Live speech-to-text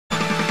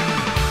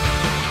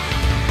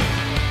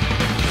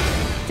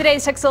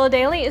Today's Tekzilla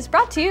Daily is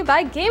brought to you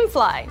by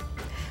Gamefly.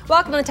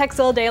 Welcome to the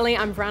Tekzilla Daily,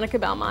 I'm Veronica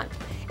Belmont.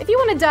 If you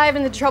want to dive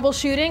into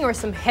troubleshooting or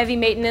some heavy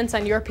maintenance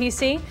on your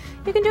PC,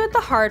 you can do it the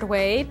hard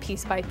way,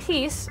 piece by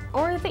piece,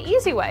 or the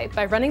easy way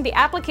by running the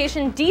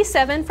application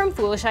D7 from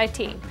Foolish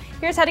IT.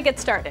 Here's how to get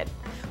started.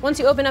 Once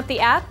you open up the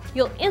app,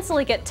 you'll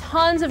instantly get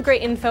tons of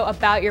great info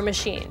about your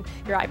machine.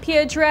 Your IP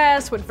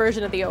address, what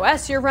version of the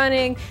OS you're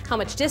running, how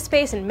much disk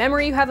space and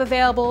memory you have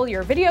available,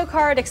 your video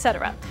card,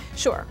 etc.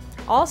 Sure,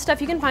 all stuff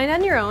you can find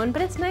on your own,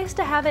 but it's nice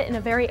to have it in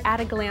a very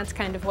at-a-glance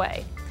kind of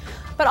way.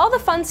 But all the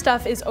fun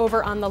stuff is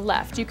over on the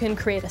left. You can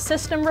create a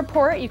system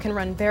report, you can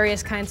run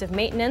various kinds of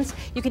maintenance,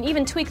 you can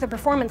even tweak the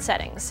performance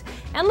settings.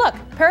 And look,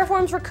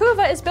 Paraform's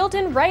Rakuva is built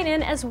in right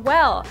in as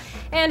well.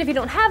 And if you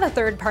don't have a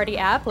third-party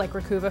app, like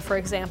Rakuva for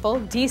example,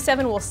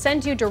 D7 will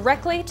send you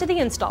directly to the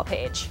install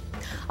page.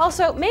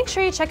 Also, make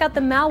sure you check out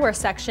the malware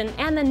section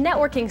and the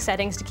networking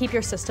settings to keep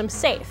your system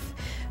safe.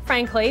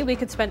 Frankly, we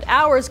could spend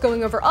hours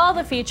going over all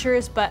the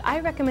features, but I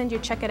recommend you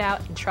check it out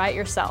and try it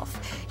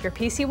yourself. Your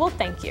PC will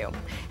thank you.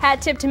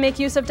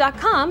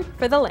 hattiptomakeuseof.com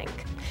for the link.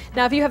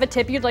 Now, if you have a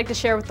tip you'd like to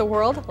share with the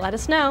world, let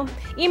us know.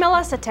 Email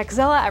us at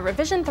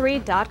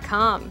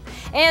tekzilla@revision3.com.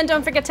 And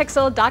don't forget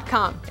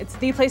tekzilla.com. It's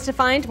the place to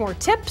find more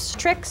tips,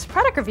 tricks,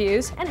 product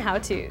reviews, and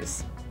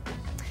how-tos.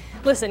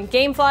 Listen,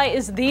 Gamefly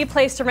is the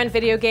place to rent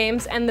video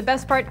games, and the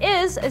best part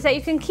is that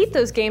you can keep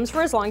those games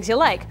for as long as you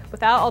like,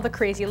 without all the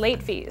crazy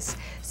late fees.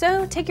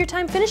 So take your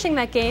time finishing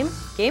that game,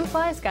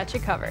 Gamefly's got you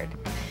covered.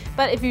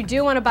 But if you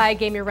do want to buy a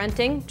game you're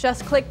renting,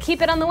 just click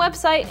Keep It on the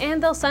website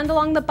and they'll send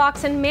along the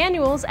box and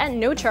manuals at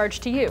no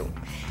charge to you.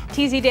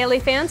 TZ Daily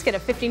fans get a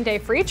 15-day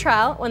free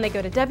trial when they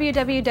go to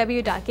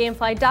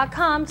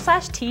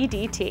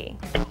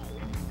www.gamefly.com/TDT.